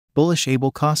Bullish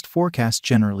able cost forecast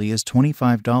generally is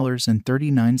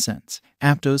 $25.39.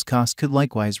 Aptos cost could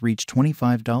likewise reach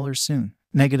 $25 soon.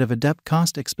 Negative adept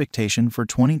cost expectation for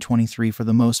 2023 for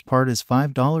the most part is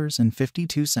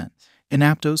 $5.52. In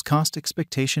Aptos cost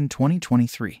expectation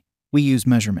 2023, we use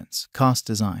measurements, cost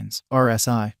designs,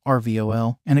 RSI,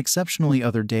 RVOL, and exceptionally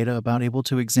other data about able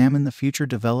to examine the future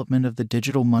development of the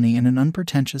digital money in an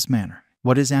unpretentious manner.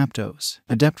 What is Aptos?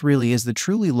 Adept really is the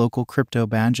truly local crypto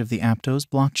badge of the Aptos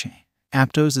blockchain.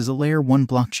 Aptos is a layer 1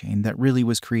 blockchain that really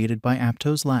was created by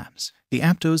Aptos Labs. The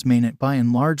Aptos mainnet by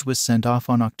and large was sent off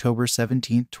on October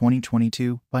 17,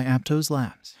 2022 by Aptos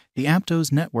Labs. The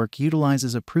Aptos network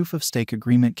utilizes a proof-of-stake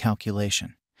agreement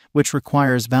calculation, which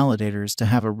requires validators to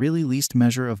have a really least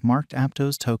measure of marked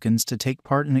Aptos tokens to take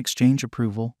part in exchange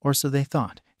approval, or so they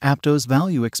thought. Aptos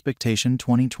value expectation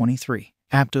 2023.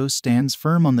 Aptos stands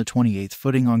firm on the 28th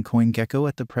footing on CoinGecko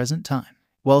at the present time.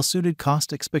 Well-suited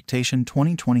cost expectation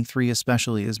 2023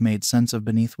 especially is made sense of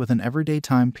beneath with an everyday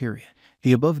time period.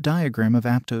 The above diagram of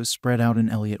Aptos spread out in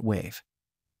Elliott wave.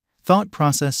 Thought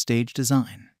process stage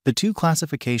design. The two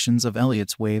classifications of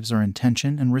Elliott's waves are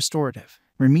intention and restorative.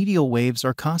 Remedial waves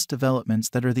are cost developments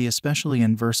that are the especially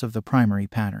inverse of the primary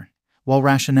pattern, while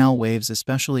rationale waves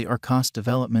especially are cost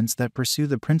developments that pursue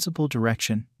the principal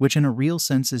direction, which in a real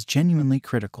sense is genuinely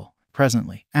critical.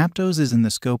 Presently, Aptos is in the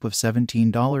scope of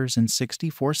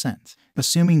 $17.64.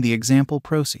 Assuming the example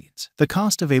proceeds, the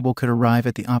cost of able could arrive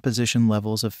at the opposition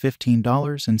levels of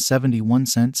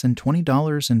 $15.71 and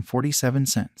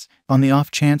 $20.47. On the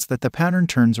off chance that the pattern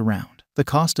turns around, the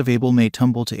cost of able may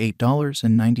tumble to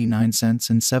 $8.99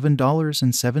 and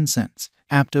 $7.07.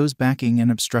 Aptos backing and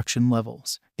obstruction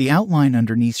levels. The outline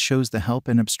underneath shows the help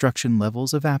and obstruction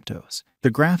levels of Aptos. The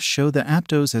graphs show that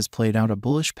Aptos has played out a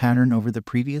bullish pattern over the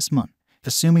previous month.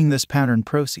 Assuming this pattern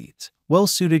proceeds,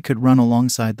 well-suited could run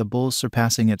alongside the bulls,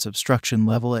 surpassing its obstruction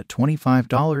level at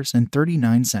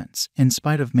 $25.39 in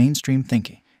spite of mainstream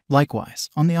thinking. Likewise,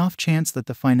 on the off chance that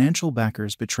the financial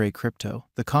backers betray crypto,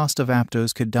 the cost of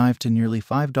Aptos could dive to nearly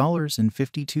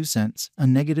 $5.52, a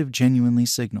negative genuinely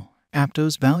signal.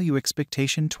 Aptos value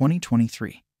expectation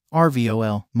 2023.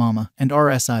 RVOL, MAMA, and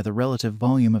RSI. The relative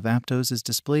volume of Aptos is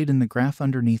displayed in the graph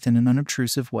underneath in an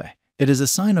unobtrusive way. It is a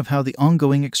sign of how the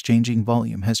ongoing exchanging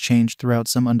volume has changed throughout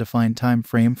some undefined time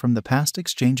frame from the past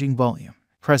exchanging volume.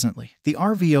 Presently, the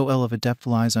RVOL of Adept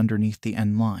lies underneath the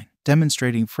end line,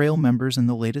 demonstrating frail members in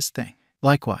the latest thing.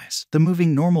 Likewise, the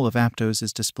moving normal of Aptos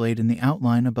is displayed in the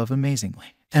outline above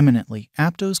amazingly. Eminently,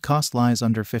 Aptos cost lies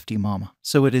under 50 MAMA,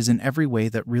 so it is in every way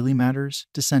that really matters,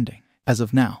 descending. As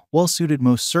of now, well-suited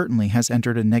most certainly has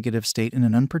entered a negative state in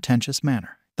an unpretentious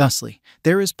manner. Thusly,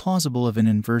 there is plausible of an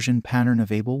inversion pattern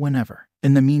of able whenever.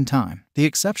 In the meantime, the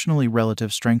exceptionally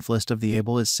relative strength list of the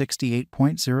able is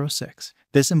 68.06.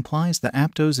 This implies that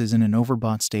Aptos is in an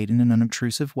overbought state in an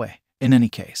unobtrusive way. In any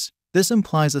case, this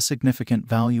implies a significant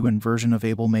value inversion of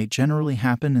able may generally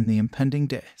happen in the impending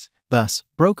days. Thus,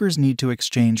 brokers need to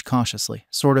exchange cautiously,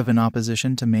 sort of in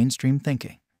opposition to mainstream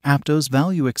thinking. Aptos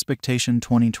value expectation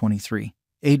 2023.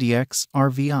 ADX,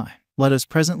 RVI. Let us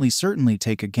presently certainly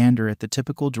take a gander at the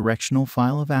typical directional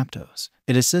file of Aptos.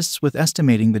 It assists with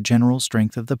estimating the general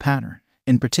strength of the pattern.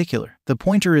 In particular, the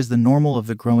pointer is the normal of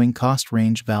the growing cost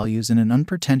range values in an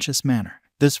unpretentious manner.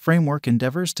 This framework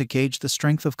endeavors to gauge the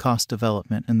strength of cost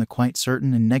development and the quite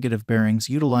certain and negative bearings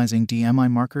utilizing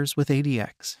DMI markers with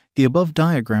ADX. The above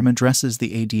diagram addresses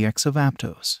the ADX of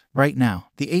Aptos. Right now,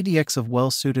 the ADX of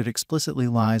well-suited explicitly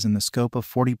lies in the scope of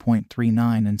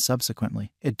 40.39 and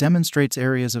subsequently, it demonstrates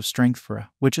areas of strength for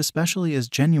A, which especially is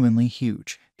genuinely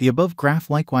huge. The above graph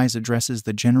likewise addresses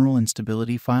the general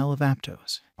instability file of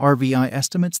Aptos. RVI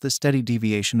estimates the steady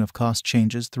deviation of cost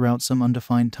changes throughout some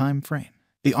undefined time frame.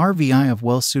 The RVI of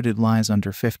well-suited lies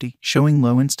under 50, showing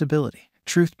low instability.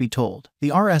 Truth be told, the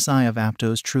RSI of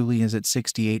Aptos truly is at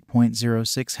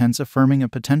 68.06, hence affirming a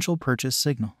potential purchase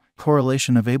signal.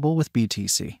 Correlation of able with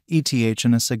BTC, ETH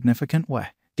in a significant way.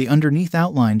 The underneath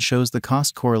outline shows the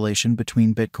cost correlation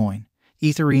between Bitcoin,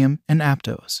 Ethereum, and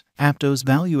Aptos. Aptos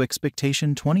value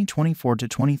expectation 2024 to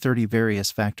 2030.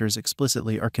 Various factors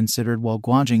explicitly are considered while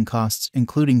gauging costs,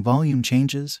 including volume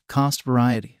changes, cost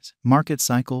varieties, market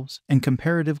cycles, and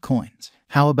comparative coins.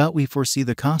 How about we foresee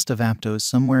the cost of Aptos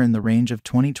somewhere in the range of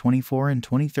 2024 and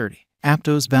 2030?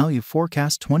 Aptos value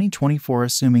forecast 2024.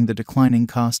 Assuming the declining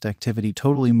cost activity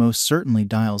totally most certainly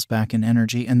dials back in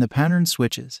energy and the pattern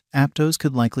switches, Aptos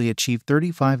could likely achieve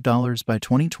 $35 by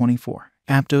 2024.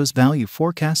 Aptos value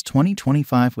forecast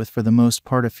 2025. With for the most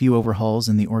part a few overhauls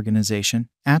in the organization,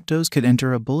 Aptos could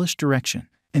enter a bullish direction.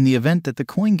 In the event that the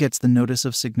coin gets the notice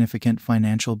of significant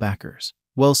financial backers,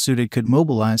 well-suited could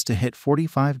mobilize to hit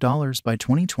 $45 by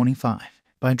 2025.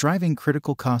 by driving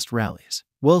critical cost rallies.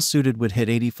 Well-suited would hit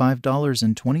 $85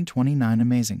 in 2029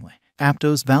 amazingly.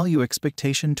 Aptos value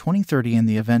expectation 2030. In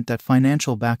the event that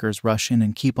financial backers rush in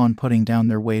and keep on putting down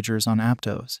their wagers on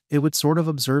Aptos, it would sort of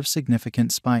observe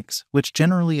significant spikes, which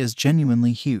generally is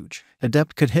genuinely huge.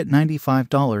 Adept could hit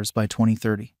 $95 by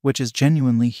 2030, which is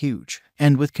genuinely huge.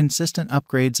 And with consistent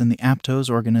upgrades in the Aptos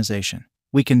organization,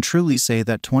 we can truly say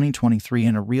that 2023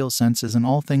 in a real sense is, in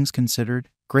all things considered,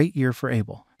 great year for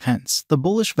Able. Hence, the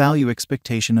bullish value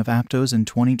expectation of Aptos in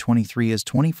 2023 is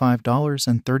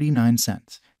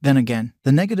 $25.39. Then again,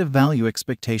 the negative value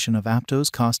expectation of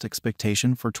Aptos cost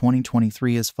expectation for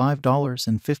 2023 is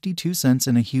 $5.52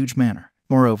 in a huge manner.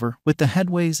 Moreover, with the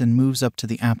headways and moves up to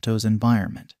the Aptos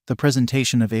environment, the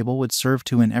presentation of Able would serve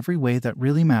to, in every way that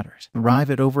really matters, arrive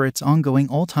at over its ongoing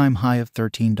all-time high of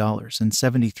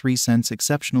 $13.73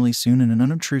 exceptionally soon in an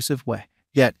unobtrusive way.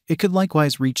 Yet, it could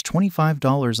likewise reach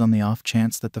 $25 on the off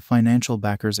chance that the financial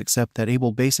backers accept that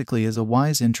Able basically is a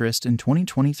wise interest in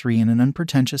 2023 in an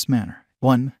unpretentious manner.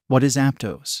 1. What is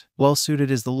Aptos? Well-suited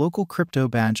is the local crypto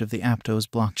badge of the Aptos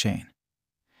blockchain.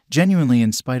 Genuinely,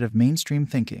 in spite of mainstream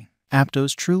thinking,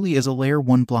 Aptos truly is a Layer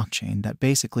 1 blockchain that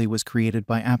basically was created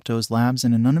by Aptos Labs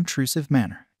in an unobtrusive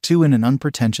manner. 2. In an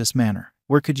unpretentious manner.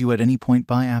 Where could you at any point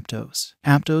buy Aptos?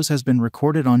 Aptos has been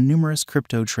recorded on numerous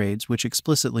crypto trades which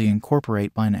explicitly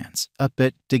incorporate Binance,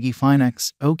 Upbit,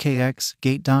 DigiFinex, OKX,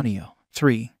 Gate.io.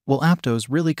 3. Will Aptos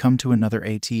really come to another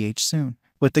ATH soon?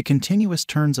 With the continuous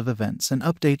turns of events and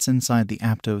updates inside the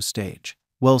Aptos stage,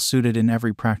 well-suited in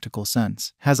every practical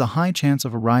sense, has a high chance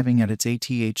of arriving at its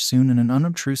ATH soon in an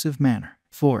unobtrusive manner.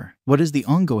 4. What is the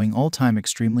ongoing all-time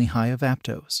extremely high of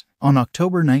Aptos? On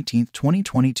October 19,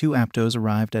 2022, Aptos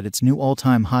arrived at its new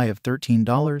all-time high of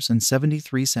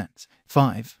 $13.73.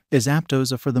 5. Is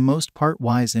Aptos a for the most part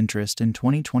wise interest in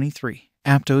 2023?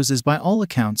 Aptos is by all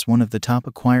accounts one of the top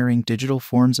acquiring digital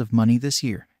forms of money this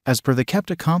year, as per the kept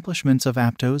accomplishments of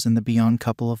Aptos in the beyond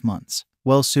couple of months.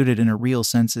 Well-suited in a real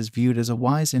sense is viewed as a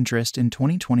wise interest in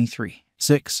 2023.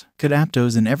 6. Could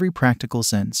Aptos in every practical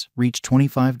sense reach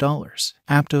 $25?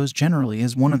 Aptos generally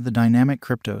is one of the dynamic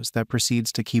cryptos that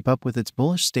proceeds to keep up with its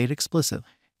bullish state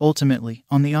explicitly. Ultimately,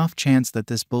 on the off chance that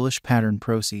this bullish pattern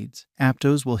proceeds,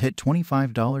 Aptos will hit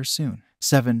 $25 soon.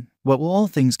 7. What will, all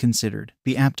things considered,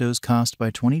 be Aptos cost by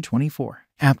 2024?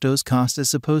 Aptos cost is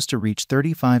supposed to reach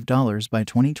 $35 by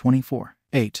 2024.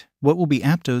 8. What will be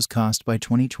Aptos cost by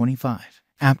 2025?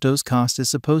 Aptos cost is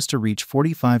supposed to reach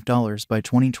 $45 by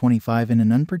 2025 in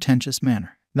an unpretentious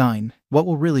manner. 9. What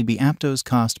will really be Aptos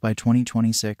cost by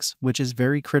 2026, which is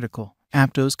very critical?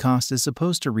 Aptos cost is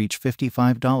supposed to reach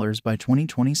 $55 by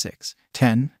 2026.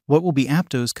 10. What will be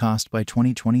Aptos cost by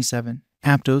 2027?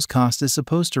 Aptos cost is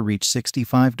supposed to reach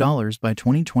 $65 by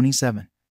 2027.